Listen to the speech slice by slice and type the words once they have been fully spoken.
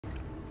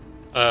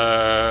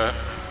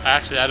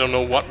Actually, I don't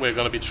know what we're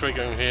gonna be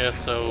triggering here,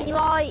 so...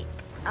 Eli!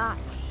 Ah,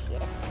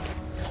 shit.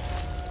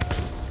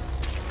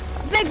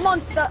 Big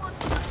monster!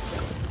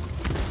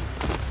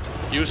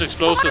 Use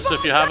explosives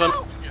if you have them.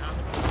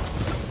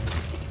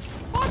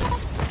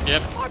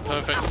 Yep,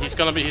 perfect. He's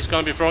gonna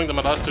be throwing them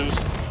at us too.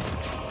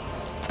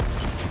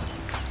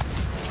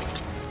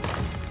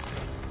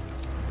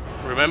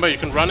 Remember, you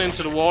can run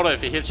into the water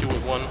if he hits you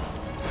with one.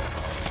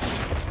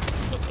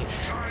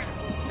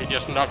 He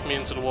just knocked me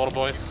into the water,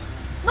 boys.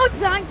 No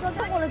thanks, I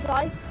don't want to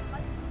die.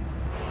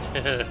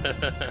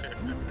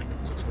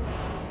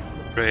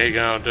 Bring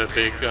out the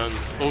big guns.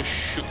 Oh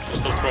shoot, they're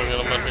still throwing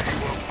them at me.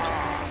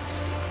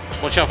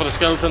 Watch out for the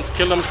skeletons,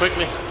 kill them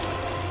quickly.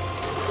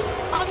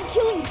 I'm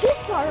killing this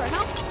guy right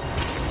now.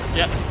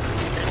 Yeah.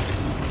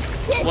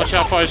 Watch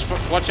out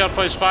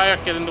for his fire,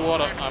 get in the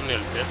water. I'm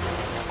nearly dead.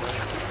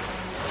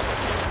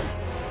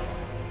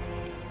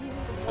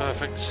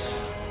 Perfect.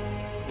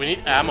 We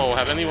need ammo.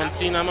 Have anyone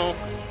seen ammo?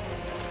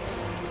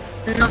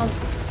 No.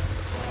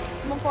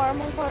 I'm on fire,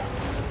 I'm on fire.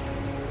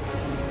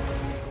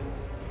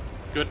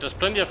 Good, there's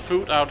plenty of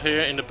food out here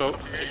in the boat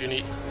if you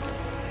need.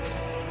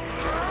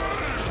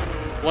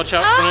 Watch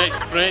out,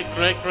 grenade.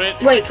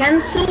 Wait, can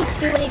swords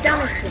do any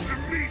damage to him?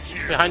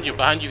 Behind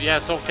you. Yeah,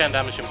 sword can't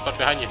damage him, but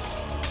behind you.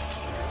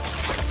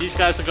 These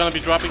guys are gonna be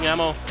dropping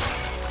ammo.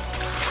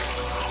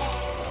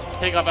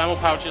 Pick up ammo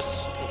pouches.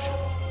 Oh shit.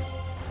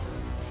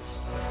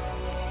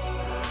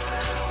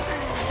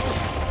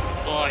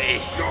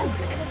 Boy.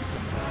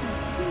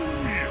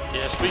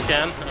 Yes, we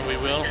can, and we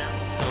will.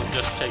 It'll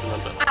just take a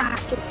little bit.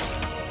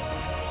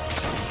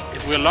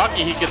 If we're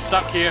lucky, he gets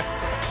stuck here.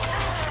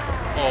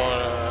 Or,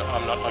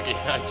 I'm not lucky.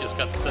 I just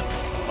got sent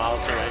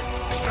miles away.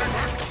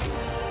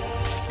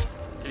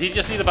 Did he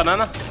just eat a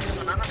banana? Is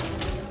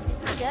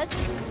he dead?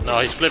 No,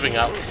 he's flipping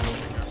out.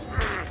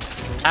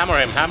 Hammer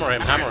him, man.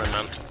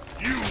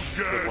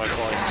 Good white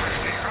boys.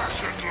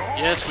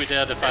 Yes, we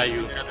dare defy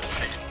you.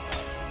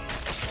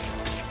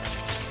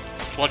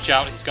 Watch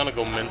out, he's gonna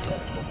go mental.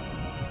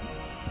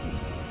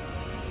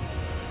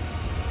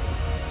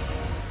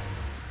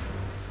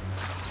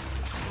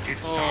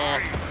 It's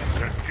time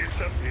to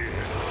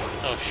disappear.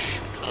 Oh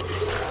shoot.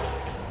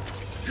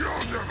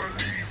 You'll never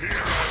leave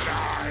here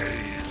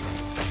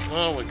alive.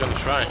 Well, we're gonna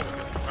try.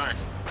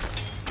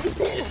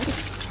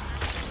 Yes.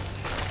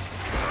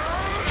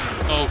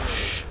 Oh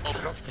shh.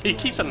 He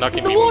keeps on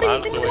knocking me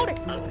miles away.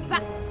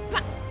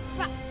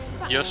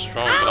 You're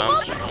strong, but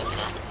I'm strong.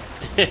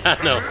 Yeah,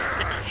 I know.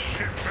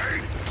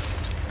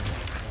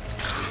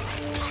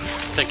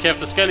 Take care of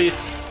the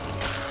skellies.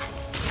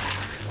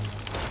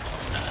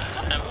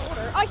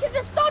 I can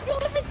just stop you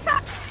with this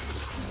cat!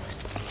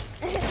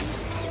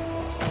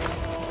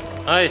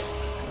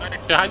 Nice.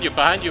 Behind you,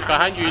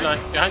 Eli.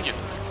 Behind you.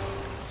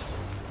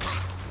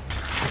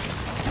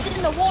 He's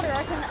in the water,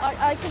 I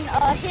can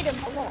hit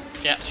him a lot.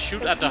 Yeah,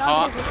 shoot at the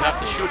heart. You have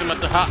to shoot him at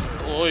the heart.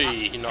 Oi,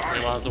 he knocked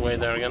me miles away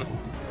there again.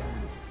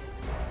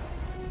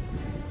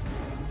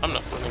 I'm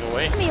not running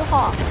away. Give me your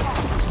heart.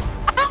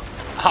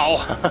 Ow!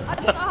 I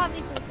don't have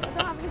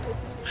any food.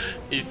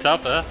 He's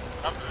tough, huh?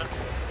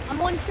 I'm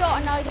one shot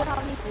and now I don't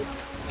have any food.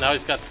 Now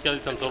he's got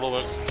skeletons all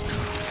over.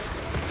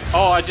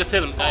 Oh, I just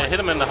hit him. I hit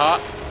him in the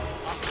heart.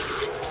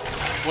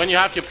 When you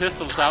have your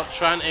pistols out,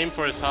 try and aim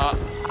for his heart.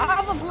 I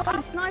have a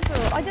bloody sniper.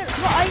 I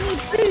need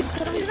food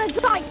because I'm gonna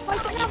die if I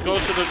don't have Go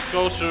to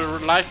the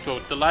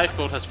lifeboat. The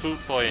lifeboat has food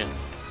for you.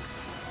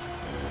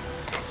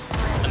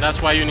 And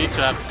that's why you need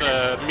to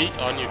have meat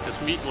on you, because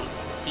meat will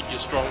keep you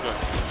stronger.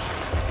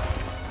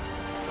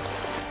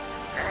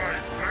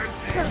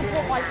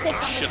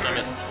 Shit, I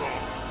missed.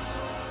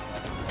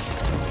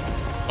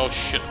 Oh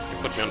shit, you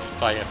put me on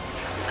fire.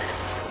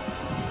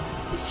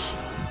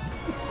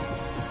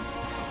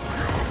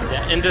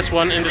 Yeah, in this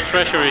one, in the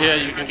treasury here,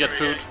 you can get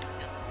food.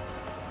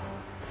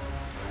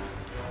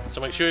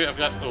 So make sure you've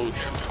got... Oh,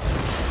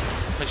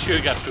 make sure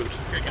you got food.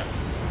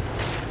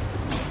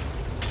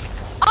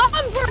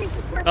 I'm burning.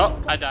 Oh,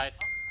 I died.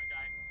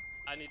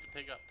 I need to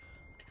pick up.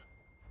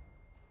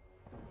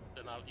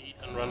 Then I'll eat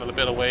and run a little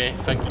bit away.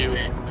 Thank you.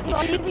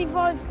 I'll leave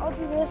revive. I'll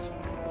do this.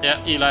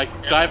 Yeah, Eli,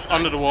 dive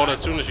under the water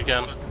as soon as you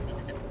can.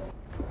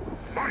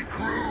 My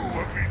crew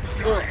will be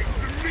dying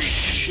to meet.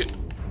 Shit.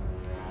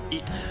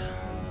 Eat.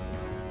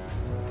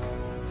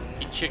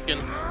 Eat chicken.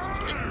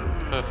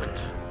 Perfect.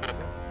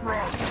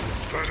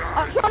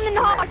 I shot him in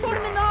the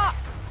heart.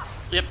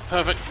 Yep,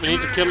 perfect. We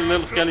need to kill the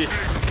little skellies.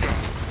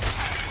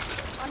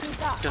 I need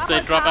that. Because they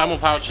drop ammo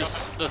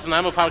pouches. There's an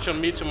ammo pouch on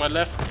me to my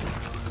left.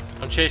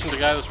 I'm chasing the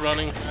guy that's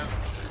running.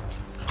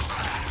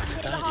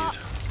 Die, dude.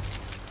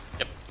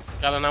 Yep.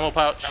 Got an ammo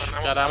pouch.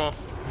 Got ammo.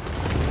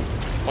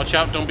 Watch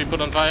out, don't be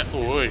put on fire.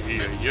 Oi,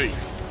 oi, oi.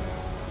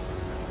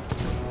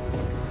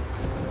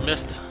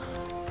 Missed.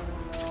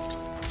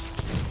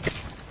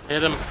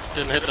 Hit him.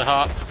 Didn't hit the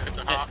heart.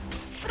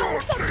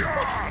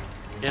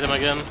 Hit him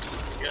again.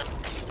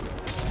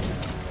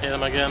 Hit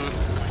him again.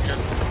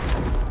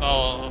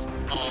 Oh,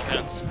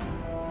 defense.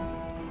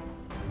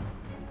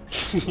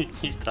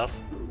 He's tough.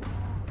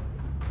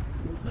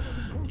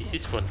 This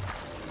is fun.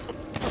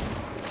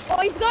 Oh,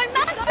 Oh, he's going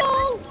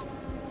mental!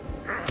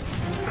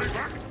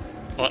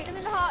 What? Hit him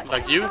in the heart.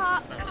 Like hit him in you? the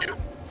heart.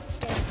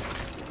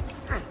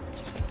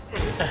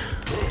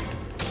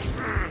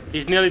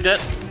 He's nearly dead.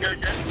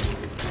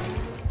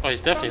 Oh, he's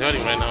definitely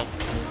hurting right now.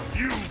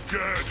 You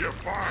dare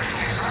defy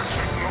the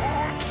Ashen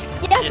Lord?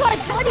 Yes, Yes. I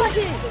tried to.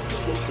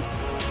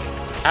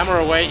 Hammer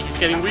away. He's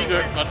getting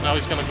weaker, but now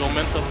he's gonna go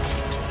mental.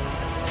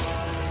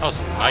 That was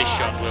a nice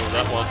shot, whoever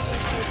that was.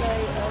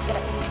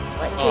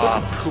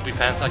 Oh, poopy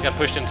pants. I got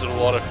pushed into the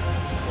water.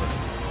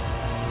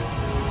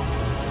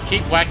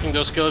 Keep whacking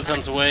those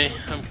skeletons away.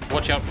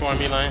 Watch out for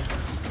him, Eli.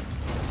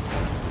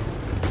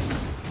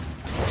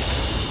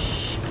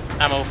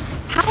 Ammo.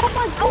 How am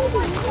I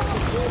going?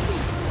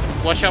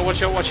 Watch out,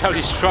 watch out, watch out.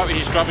 He's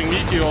dropping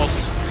meteors.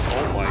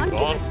 Oh my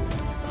god.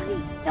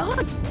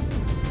 Done.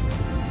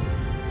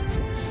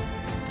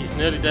 He's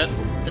nearly dead.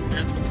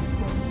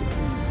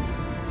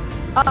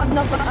 I'm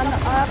not gonna. I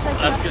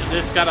have to.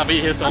 This gotta be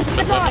his I'm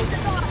ultimate gonna weapon.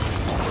 die.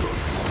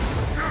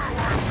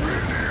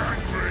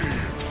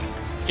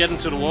 Get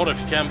into the water if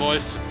you can,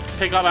 boys.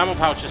 Pick up ammo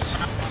pouches.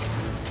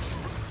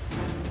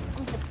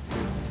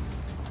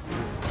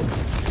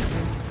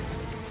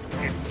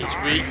 It's He's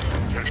time weak.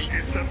 to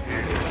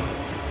disappear.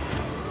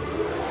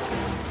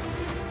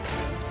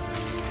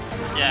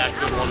 Yeah,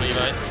 good one,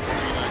 Eli.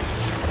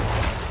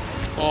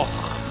 Oh,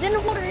 He's in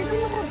the water. He's in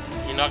the water.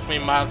 he knocked me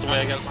miles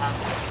away again.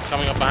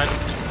 Coming up behind him.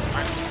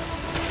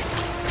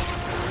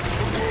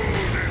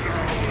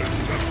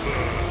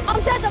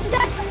 I'm dead. I'm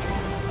dead.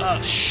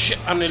 Oh shit,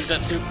 I'm nearly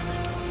dead too.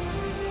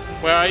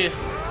 Where are you?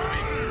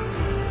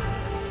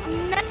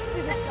 I'm next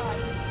to this guy.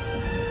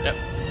 Yep,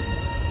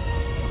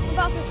 I'm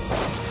about to.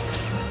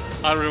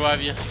 I'll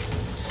revive you.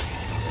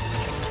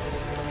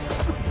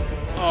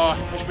 Oh,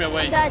 he pushed me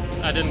away. I'm dead.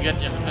 I didn't get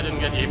you. I didn't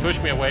get you. He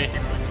pushed me away.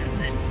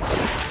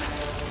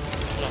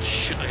 Oh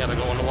shit, I gotta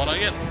go in the water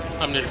again.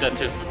 I'm nearly dead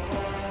too.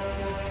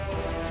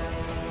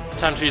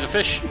 Time to eat a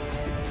fish.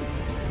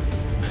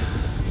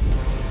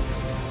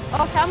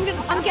 Okay, I'm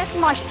getting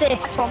my fish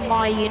from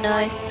my,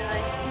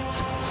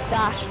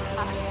 stash.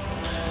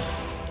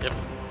 Yep.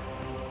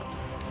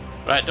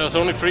 Right, there's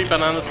only 3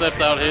 bananas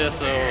left out here,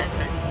 so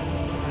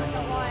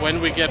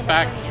when we get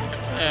back,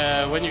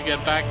 when you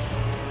get back,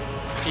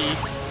 T,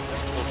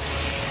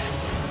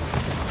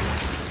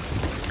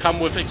 come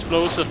with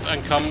explosive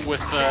and come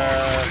with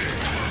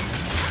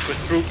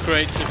fruit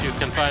crates if you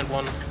can find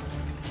one.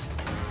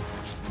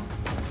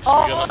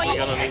 Oh,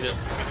 You're gonna need it.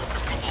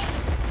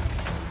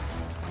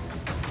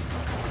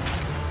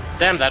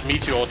 Damn, that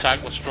meteor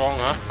attack was strong,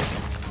 huh?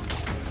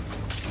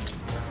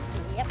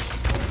 Yep.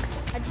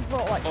 I just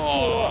brought like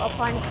Oh. 4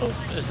 pineapple.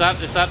 Is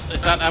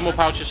that ammo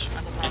pouches?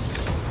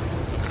 Yes.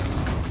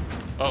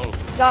 Uh oh.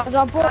 Guys,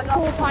 I brought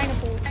 4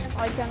 pineapples.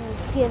 I can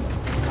give.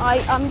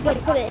 I'm gonna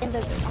put it in the.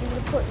 I'm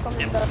gonna put some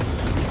in the.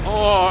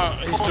 Oh,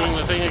 he's doing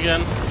the thing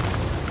again.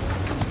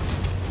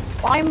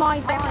 Why am I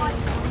dying?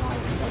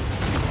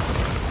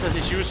 Because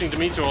he's using the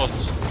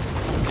meteors.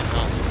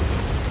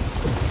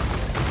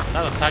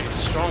 That attack is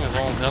strong as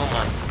all hell,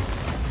 man.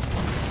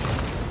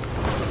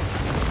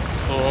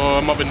 Oh,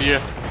 I'm up in the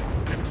air.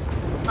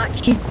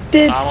 Actually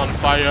did. I'm on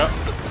fire.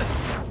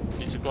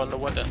 Need to go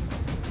underwater.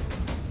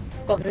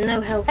 Got no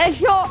health.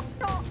 Headshot!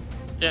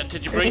 Yeah,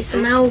 did you I bring need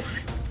some fruit?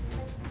 health.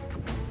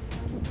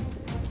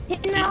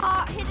 Hit in the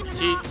heart, hit in the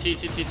heart. T,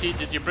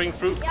 did you bring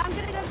fruit? Yeah, I'm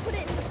gonna go put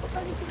it in the.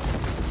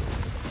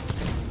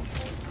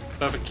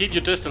 Perfect, keep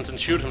your distance and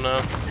shoot him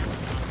now.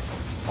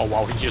 Oh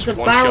wow, he just There's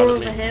a one-shotted barrel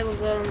me. over here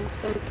with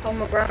some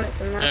pomegranates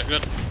and that. Yeah,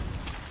 good.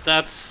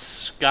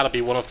 That's gotta be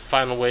one of the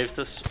final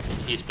waves.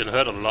 He's been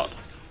hurt a lot.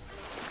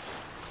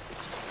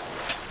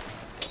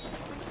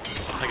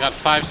 I got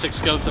 5-6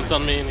 skeletons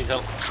on me and need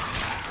help.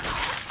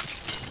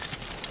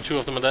 2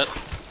 of them are dead.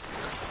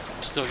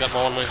 Still got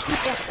more on me.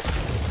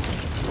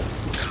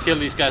 Kill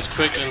these guys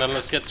quickly and then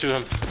let's get to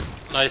him.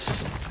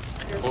 Nice.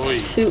 Oi.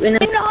 Shooting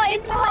him. In the heart,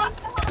 in the heart.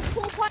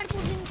 4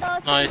 pineapples in the.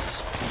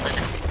 Nice.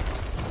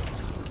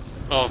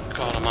 Oh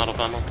god, I'm out of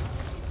ammo.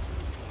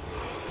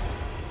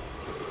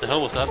 The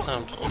hell was that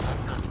sound?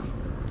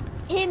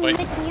 Him Wait.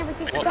 making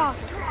everything What? dark.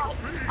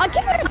 I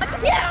give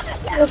it.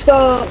 Yeah! Let's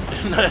go.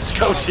 Let's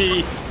go,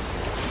 T.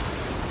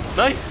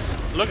 Nice.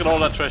 Look at all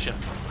that treasure.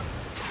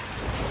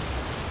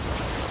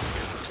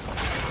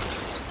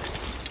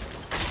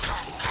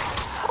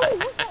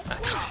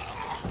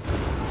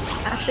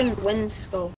 Ashen wins skull.